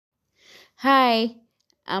Hi,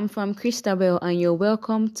 I'm from Christabel, and you're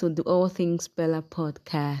welcome to the All Things Bella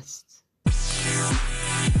podcast.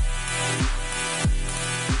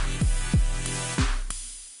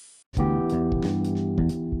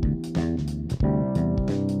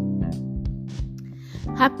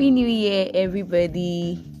 Happy New Year,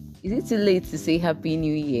 everybody! Is it too late to say Happy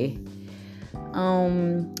New Year?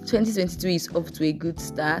 2023 is off to a good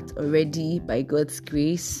start already by God's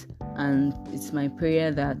grace, and it's my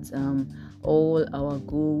prayer that all our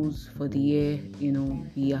goals for the year,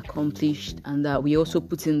 be accomplished, and that we also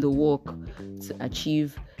put in the work to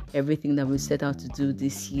achieve everything that we set out to do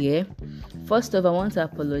this year. First off, I want to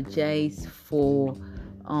apologize for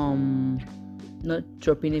not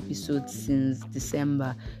dropping episodes since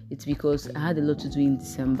December. It's because I had a lot to do in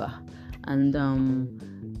December, and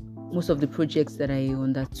most of the projects that I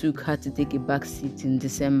undertook had to take a back seat in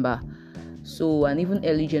December. So, and even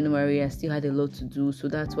early January, I still had a lot to do. So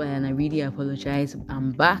that's why, and I really apologize.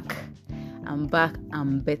 I'm back. I'm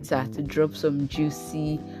better to drop some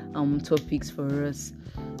juicy topics for us.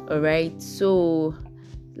 All right. So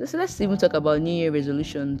let's even talk about New Year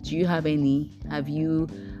resolutions. Do you have any? Have you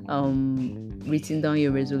written down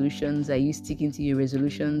your resolutions? Are you sticking to your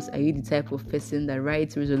resolutions? Are you the type of person that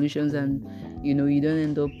writes resolutions and you don't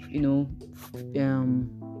end up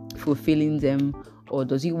fulfilling them? Or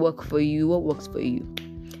does it work for you? What works for you?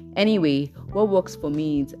 Anyway, what works for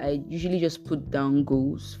me is I usually just put down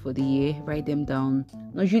goals for the year, write them down.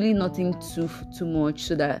 Usually nothing too much,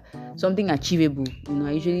 so that something achievable.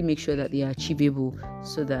 I usually make sure that they are achievable,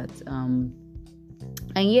 so that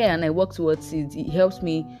and I work towards it. It helps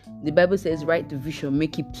me. The Bible says, write the vision,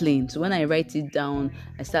 make it plain. So when I write it down,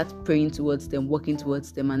 I start praying towards them, working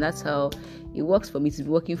towards them. And that's how it works for me. It's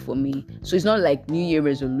working for me. So it's not like New Year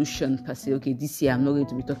resolution per se. Okay, this year I'm not going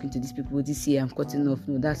to be talking to these people. This year I'm cutting off.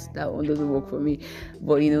 No, that one doesn't work for me.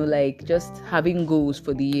 But, like just having goals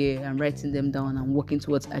for the year and writing them down and working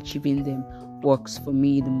towards achieving them works for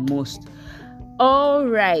me the most. All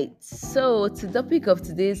right. So the topic of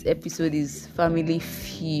today's episode is family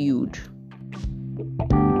feud.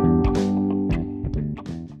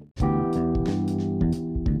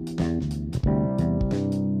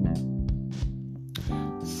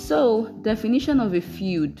 So, definition of a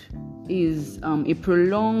feud is a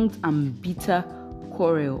prolonged and bitter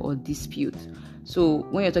quarrel or dispute. So,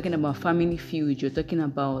 when you're talking about family feud, you're talking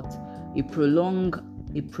about a prolonged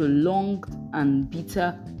and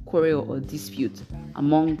bitter quarrel or dispute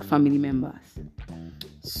among family members.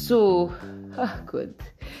 So, God,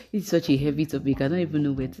 it's such a heavy topic. I don't even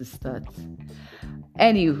know where to start.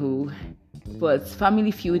 Anywho, but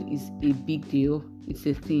family feud is a big deal. It's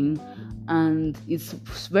a thing. And it's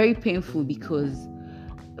very painful because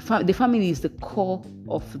the family is the core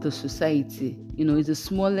of the society. It's the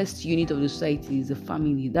smallest unit of the society is the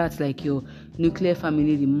family. That's like your nuclear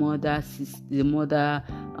family, the mother,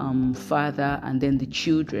 father, and then the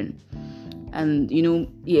children. And,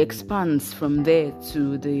 it expands from there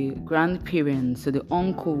to the grandparents, to the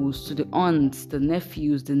uncles, to the aunts, the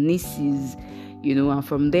nephews, the nieces, and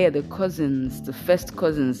from there the cousins, the first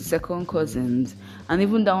cousins, the second cousins, and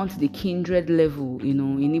even down to the kindred level. In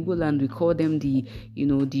Igbo land we call them the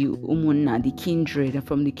umunna, the kindred, and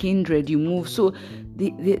from the kindred you move. So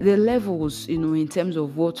the levels, in terms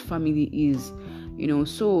of what family is,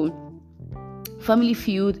 so family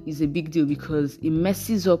feud is a big deal because it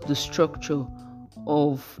messes up the structure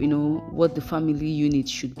of what the family unit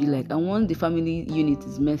should be like. And once the family unit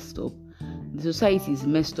is messed up, the society is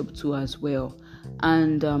messed up too as well.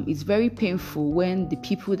 And it's very painful when the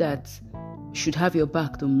people that should have your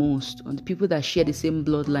back the most, or the people that share the same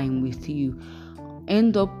bloodline with you,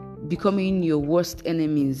 end up becoming your worst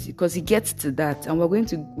enemies, because it gets to that, and we're going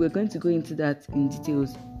to go into that in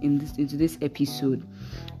details into this episode.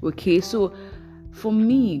 Okay, so for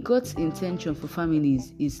me, God's intention for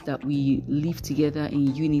families is that we live together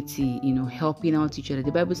in unity, helping out each other.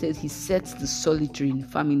 The Bible says He sets the solitary in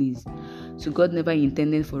families. So God never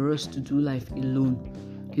intended for us to do life alone.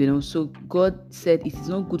 So God said it is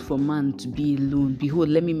not good for man to be alone. Behold,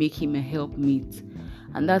 let me make him a helpmeet.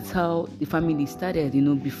 And that's how the family started,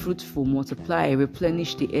 be fruitful, multiply,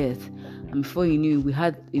 replenish the earth. And before you knew, we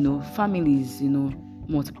had, families,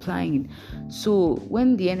 multiplying. So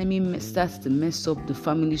when the enemy starts to mess up the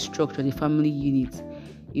family structure, the family unit,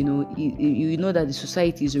 you know that the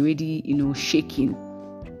society is already, shaking.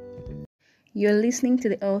 You're listening to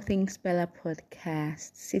the All Things Bella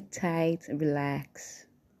podcast. Sit tight, relax.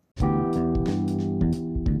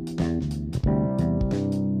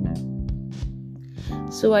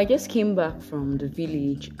 So I just came back from the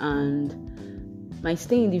village, and My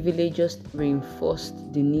stay in the village just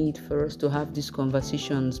reinforced the need for us to have these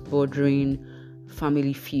conversations bordering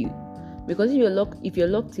family feud. Because if you're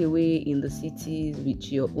locked away in the cities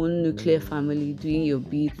with your own nuclear family, doing your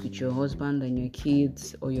bit with your husband and your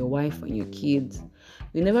kids, or your wife and your kids,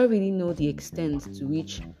 you never really know the extent to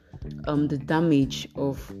which the damage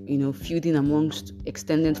of feuding amongst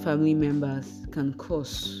extended family members can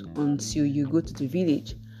cause until you go to the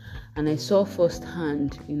village. And I saw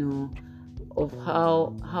firsthand, of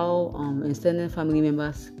how extended family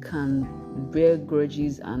members can bear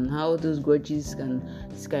grudges, and how those grudges can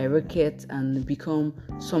skyrocket and become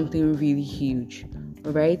something really huge.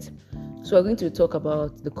 All right. So we're going to talk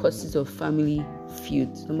about the causes of family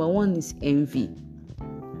feuds. Number one is envy.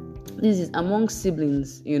 This is among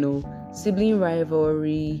siblings, sibling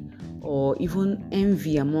rivalry, or even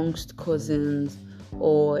envy amongst cousins,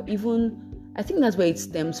 or even, I think that's where it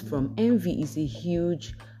stems from. Envy is a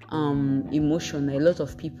huge emotion that a lot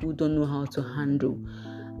of people don't know how to handle.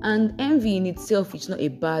 And envy in itself is not a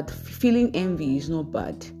bad feeling. Envy is not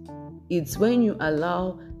bad. It's when you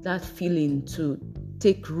allow that feeling to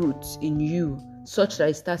take root in you, such that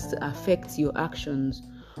it starts to affect your actions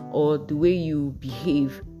or the way you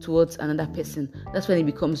behave towards another person. That's when it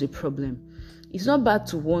becomes a problem. It's not bad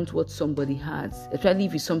to want what somebody has, especially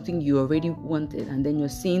if it's something you already wanted and then you're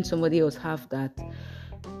seeing somebody else have that.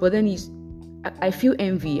 But then I feel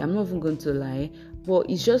envy, I'm not even going to lie, but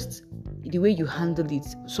it's just the way you handle it.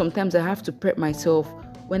 Sometimes I have to prep myself.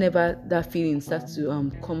 Whenever that feeling starts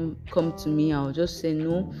to come to me, I'll just say,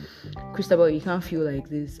 no, Christabel, you can't feel like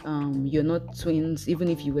this. You're not twins. Even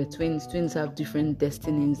if you were twins have different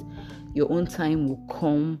destinies. Your own time will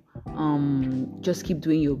come. Just keep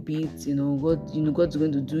doing your bits. God's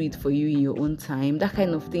going to do it for you in your own time. That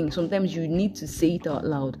kind of thing. Sometimes you need to say it out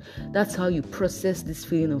loud. That's how you process this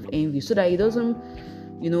feeling of envy, so that it doesn't,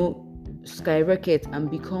 skyrocket and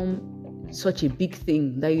become such a big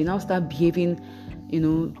thing that you now start behaving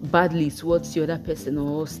badly towards the other person,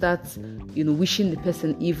 or start, wishing the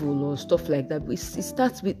person evil or stuff like that. But it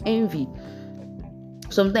starts with envy.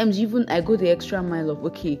 Sometimes even I go the extra mile of,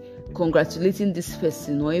 okay, congratulating this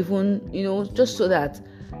person, or even, just so that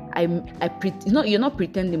you're not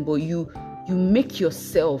pretending, but you make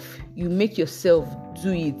yourself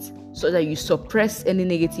do it, so that you suppress any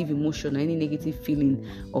negative emotion or any negative feeling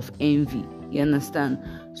of envy. You understand?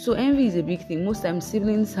 So envy is a big thing. Most times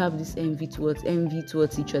siblings have this envy towards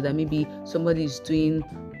each other. Maybe somebody is doing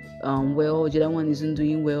well, the other one isn't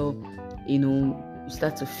doing well. You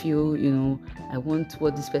start to feel, I want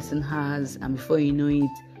what this person has, and before you know it,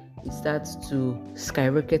 it starts to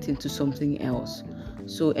skyrocket into something else.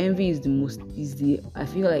 So envy I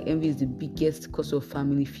feel like envy is the biggest cause of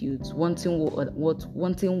family feuds. Wanting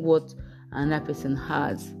what another person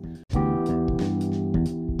has.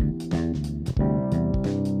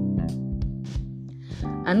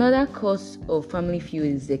 Another cause of family feud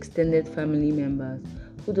is extended family members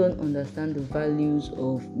who don't understand the values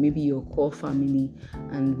of maybe your core family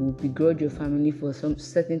and will begrudge your family for some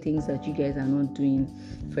certain things that you guys are not doing.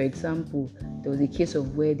 For example, there was a case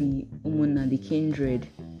of where the Umuna, the kindred,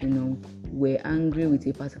 were angry with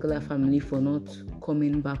a particular family for not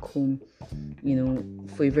coming back home,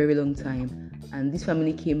 for a very long time. And this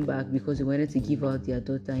family came back because they wanted to give out their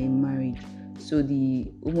daughter in marriage. So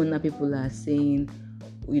the Umuna people are saying,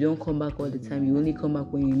 we don't come back all the time, you only come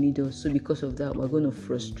back when you need us. So because of that, we're going to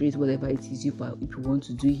frustrate whatever it is you want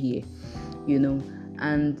to do here,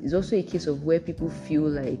 And it's also a case of where people feel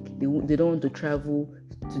like they don't want to travel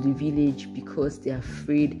to the village because they're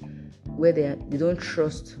afraid, where they don't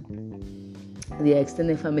trust their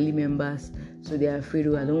extended family members. So they're afraid,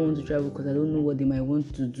 I don't want to travel because I don't know what they might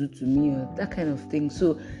want to do to me, or that kind of thing.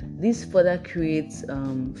 So this further creates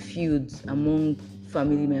feuds among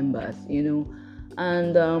family members,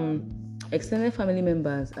 And extended family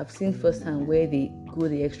members, I've seen firsthand where they go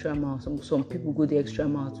the extra mile. Some people go the extra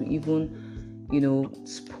mile to even,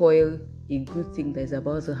 spoil a good thing that is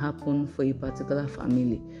about to happen for a particular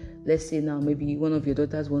family. Let's say now maybe one of your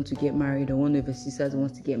daughters wants to get married, or one of your sisters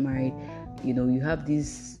wants to get married. You have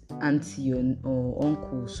this auntie or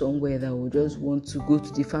uncle somewhere that will just want to go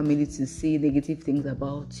to the family to say negative things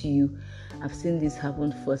about you. I've seen this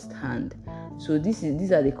happen firsthand. So these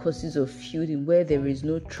are the causes of feuding, where there is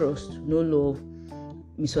no trust, no love,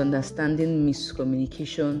 misunderstanding,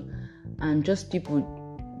 miscommunication, and just people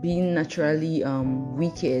being naturally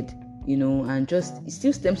wicked, and just it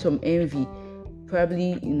still stems from envy,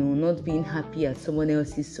 probably not being happy at someone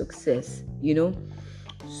else's success,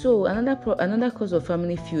 So another cause of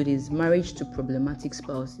family feud is marriage to problematic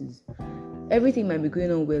spouses. Everything might be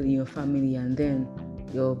going on well in your family, and then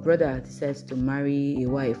your brother decides to marry a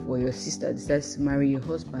wife, or your sister decides to marry a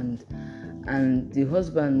husband, and the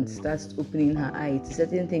husband starts opening her eye to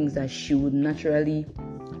certain things that she would naturally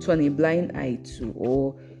turn a blind eye to,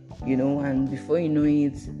 or and before you know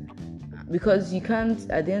it, because you can't,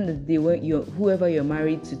 at the end of the day, when whoever you're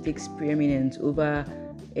married to takes preeminence over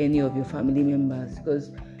any of your family members.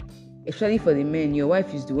 Because especially for the men, your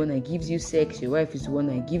wife is the one that gives you sex, your wife is the one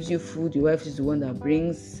that gives you food, your wife is the one that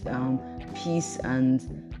brings peace and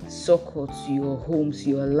succor to your home, to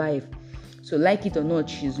your life. So like it or not,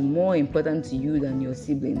 she's more important to you than your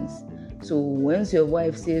siblings. So once your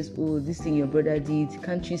wife says, oh, this thing your brother did,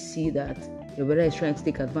 can't you see that your brother is trying to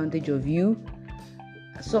take advantage of you?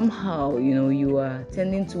 Somehow, you are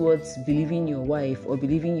tending towards believing your wife or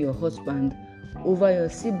believing your husband over your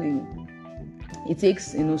sibling. It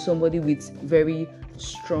takes, somebody with very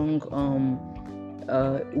strong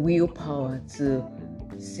willpower to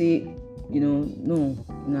say, no,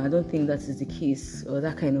 I don't think that is the case, or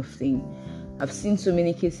that kind of thing. I've seen so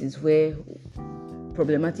many cases where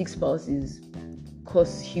problematic spouses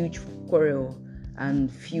cause huge quarrel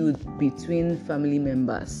and feud between family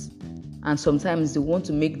members, and sometimes they want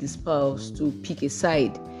to make the spouse to pick a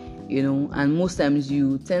side, and most times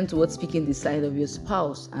you tend towards picking the side of your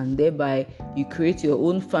spouse, and thereby you create your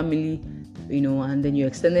own family, and then your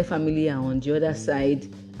extended family are on the other side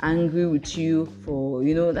angry with you for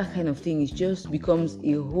that kind of thing. It just becomes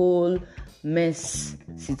a whole messy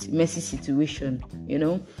situation.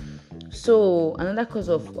 So another cause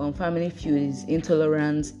of family feud is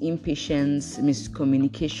intolerance, impatience,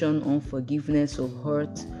 miscommunication, unforgiveness, or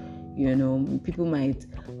hurt. People might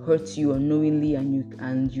hurt you unknowingly,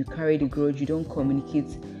 and you carry the grudge. You don't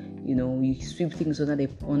communicate. You sweep things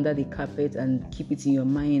under the carpet and keep it in your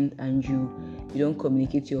mind, and you don't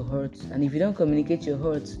communicate your hurt. And if you don't communicate your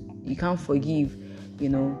hurt, you can't forgive.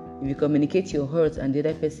 If you communicate your hurt and the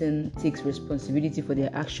other person takes responsibility for their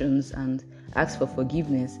actions and asks for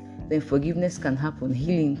forgiveness, then forgiveness can happen,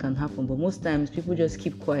 healing can happen. But most times people just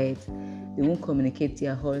keep quiet. They won't communicate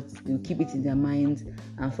their hurt. They'll keep it in their minds,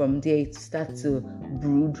 and from there it starts to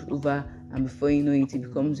brood over, and before you know it, it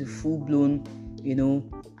becomes a full-blown,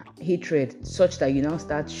 hatred, such that it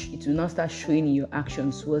will now start showing in your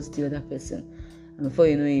actions towards the other person, and before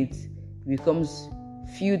you know it, it becomes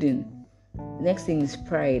feuding. The next thing is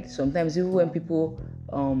pride. Sometimes even when people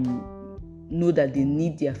know that they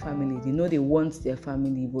need their family, they know they want their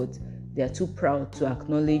family, but they are too proud to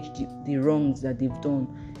acknowledge the wrongs that they've done,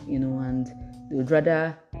 and they would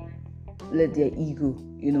rather let their ego,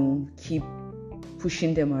 keep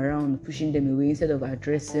pushing them around, pushing them away, instead of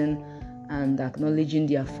addressing and acknowledging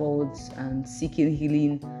their faults and seeking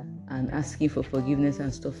healing and asking for forgiveness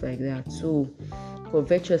and stuff like that. So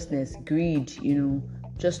covetousness, greed,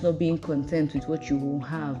 just not being content with what you will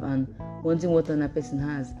have and wanting what another person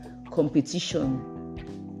has. Competition.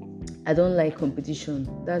 I don't like competition.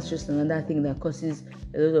 That's just another thing that causes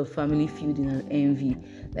a lot of family feuding and envy.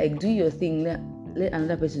 Like, do your thing, let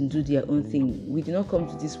another person do their own thing. We do not come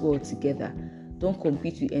to this world together. Don't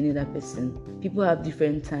compete with any other person. People have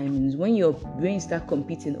different timings. When you start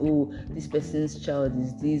competing, oh, this person's child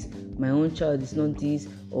is this, my own child is not this,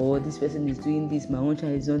 or this person is doing this, my own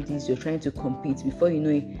child is not this, you're trying to compete. Before you know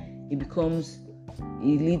it,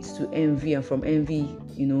 it leads to envy, and from envy,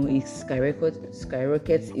 it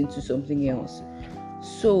skyrockets into something else.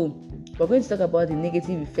 So we're going to talk about the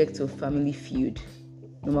negative effects of family feud.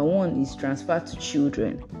 Number one is transfer to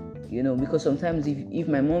children. Because sometimes if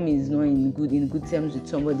my mom is not in good terms with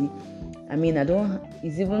somebody, I might not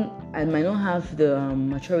have the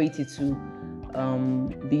maturity to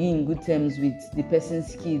be in good terms with the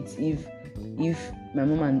person's kids if my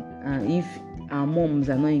mom and if our moms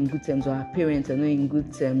are not in good terms, or our parents are not in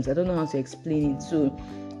good terms. I don't know how to explain it. So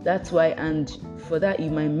that's why, and for that, you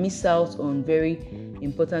might miss out on very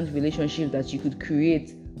important relationships that you could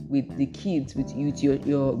create with the kids, with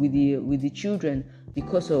the children,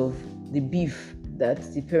 because of the beef that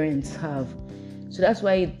the parents have. So that's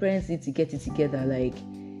why parents need to get it together. Like,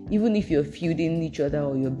 even if you're feuding each other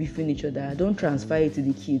or you're beefing each other, don't transfer it to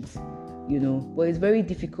the kids, But it's very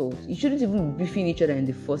difficult. You shouldn't even be beefing each other in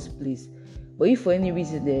the first place. But if for any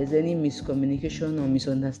reason there's any miscommunication or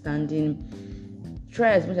misunderstanding,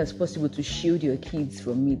 try as much as possible to shield your kids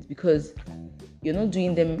from it, because you're not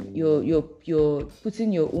doing them. You're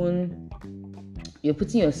putting you're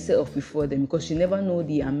putting yourself before them, because you never know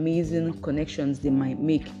the amazing connections they might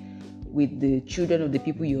make with the children of the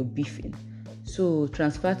people you're beefing. So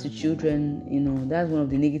transfer to children, that's one of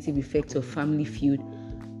the negative effects of family feud.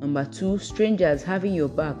 Number two, strangers having your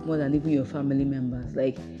back more than even your family members.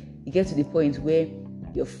 Like, you get to the point where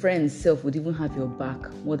your friends self would even have your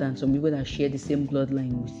back more than some people that share the same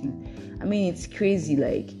bloodline with you. I mean, it's crazy.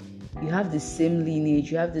 Like, you have the same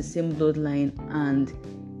lineage, you have the same bloodline, and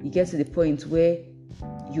you get to the point where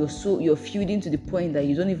you're feuding to the point that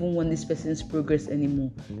you don't even want this person's progress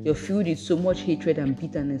anymore. You're filled with so much hatred and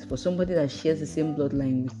bitterness for somebody that shares the same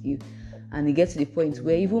bloodline with you. And it gets to the point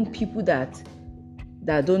where even people that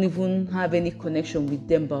don't even have any connection with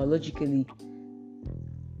them biologically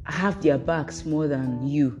have their backs more than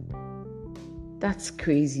you. That's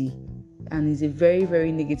crazy. And it's a very,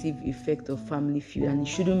 very negative effect of family feud. And it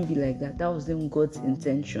shouldn't be like that. That wasn't God's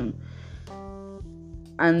intention.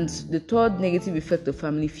 And the third negative effect of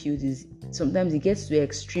family feud is sometimes it gets to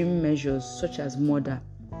extreme measures, such as murder.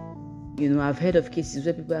 I've heard of cases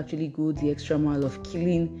where people actually go the extra mile of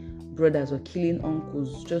killing brothers or killing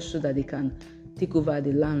uncles just so that they can take over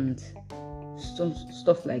the land.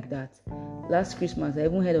 Stuff like that. Last Christmas, I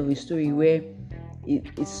even heard of a story where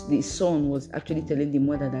the son was actually telling the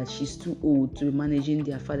mother that she's too old to be managing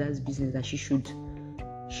their father's business, that she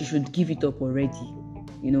should give it up already.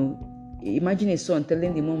 Imagine a son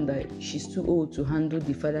telling the mom that she's too old to handle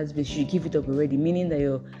the father's business, she should give it up already, meaning that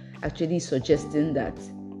you're actually suggesting that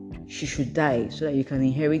she should die so that you can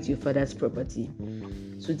inherit your father's property.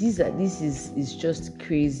 So this is just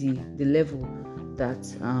crazy, the level that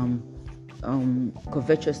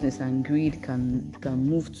covetousness and greed can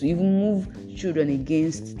move to, even move children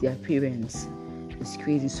against their parents. It's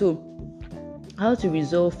crazy. So how to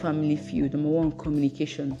resolve family feud? Number one,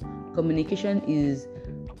 communication. Communication is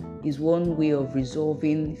one way of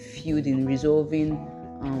resolving feuding, resolving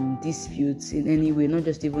disputes in any way, not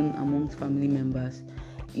just even amongst family members.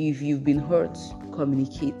 If you've been hurt,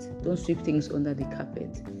 communicate. Don't sweep things under the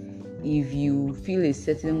carpet. If you feel a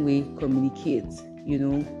certain way, communicate.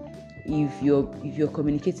 If you're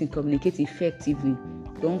communicating, communicate effectively.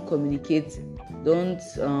 Don't communicate. Don't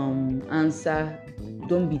answer.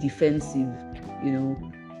 Don't be defensive.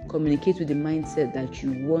 Communicate with the mindset that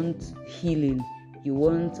you want healing. You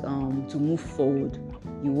want to move forward.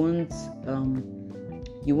 You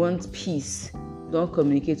want peace. Don't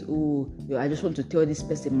communicate, I just want to tell this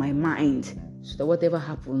person my mind so that whatever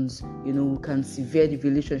happens, we can sever the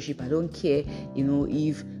relationship. I don't care,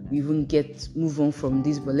 if we even move on from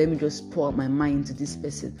this, but let me just pour out my mind to this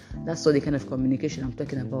person. That's not the kind of communication I'm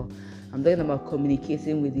talking about. I'm talking about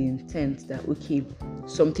communicating with the intent that, okay,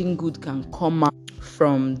 something good can come out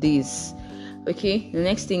from this. Okay, the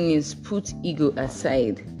next thing is put ego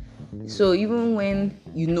aside. So even when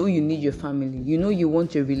you need your family, you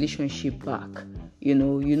want your relationship back, you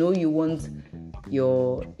want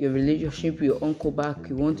your relationship with your uncle back,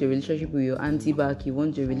 you want your relationship with your auntie back, you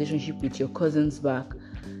want your relationship with your cousins back,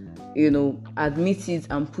 admit it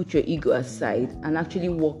and put your ego aside and actually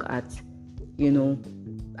work at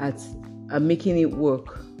making it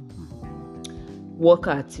work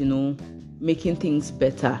at making things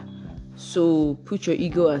better. So put your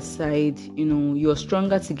ego aside. You're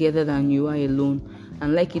stronger together than you are alone,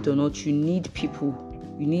 and like it or not, you need people,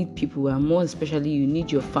 and more especially you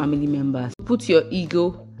need your family members. Put your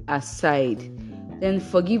ego aside. Then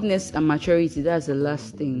forgiveness and maturity, that's the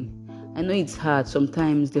last thing. I know it's hard.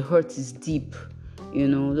 Sometimes the hurt is deep.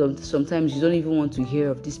 Sometimes you don't even want to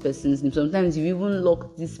hear of this person's name. Sometimes you even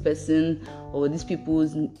lock this person or these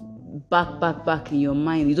people's back in your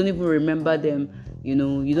mind. You don't even remember them. You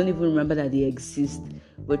don't even remember that they exist.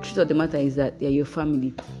 But the truth of the matter is that they're your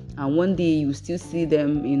family. And one day you still see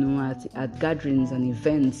them, at gatherings and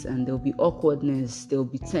events, and there'll be awkwardness, there'll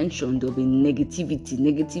be tension, there'll be negativity,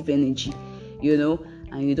 negative energy,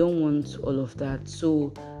 and you don't want all of that.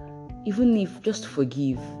 So even if just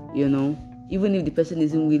forgive, even if the person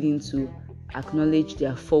isn't willing to acknowledge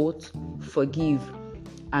their fault, forgive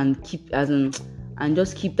and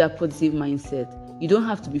just keep that positive mindset. You don't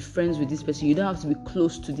have to be friends with this person. You don't have to be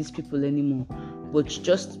close to these people anymore. But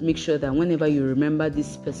just make sure that whenever you remember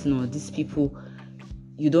this person or these people,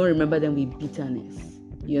 you don't remember them with bitterness,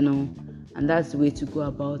 And that's the way to go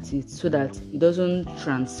about it, so that it doesn't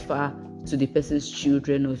transfer to the person's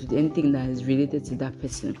children or to anything that is related to that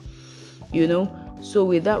person, So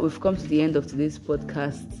with that, we've come to the end of today's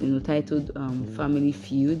podcast, titled Family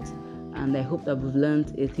Feud. And I hope that we've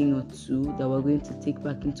learned a thing or two that we're going to take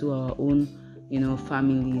back into our own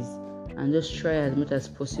families, and just try as much as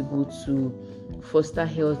possible to foster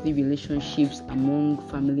healthy relationships among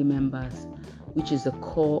family members, which is the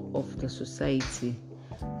core of the society.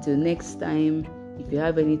 Till next time, if you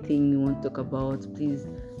have anything you want to talk about, please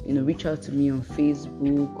reach out to me on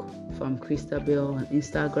Facebook from Christabel, on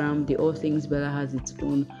Instagram. The All Things Bella has its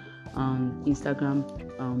own Instagram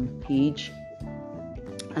page.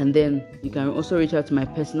 And then you can also reach out to my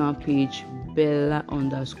personal page,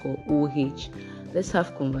 Bella_OH. Let's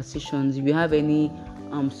have conversations. If you have any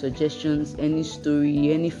suggestions, any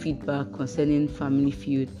story, any feedback concerning Family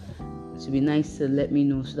Feud, it would be nice to let me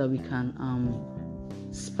know so that we can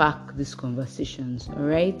spark these conversations. All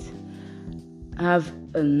right, have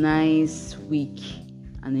a nice week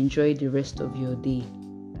and enjoy the rest of your day.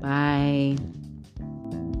 Bye.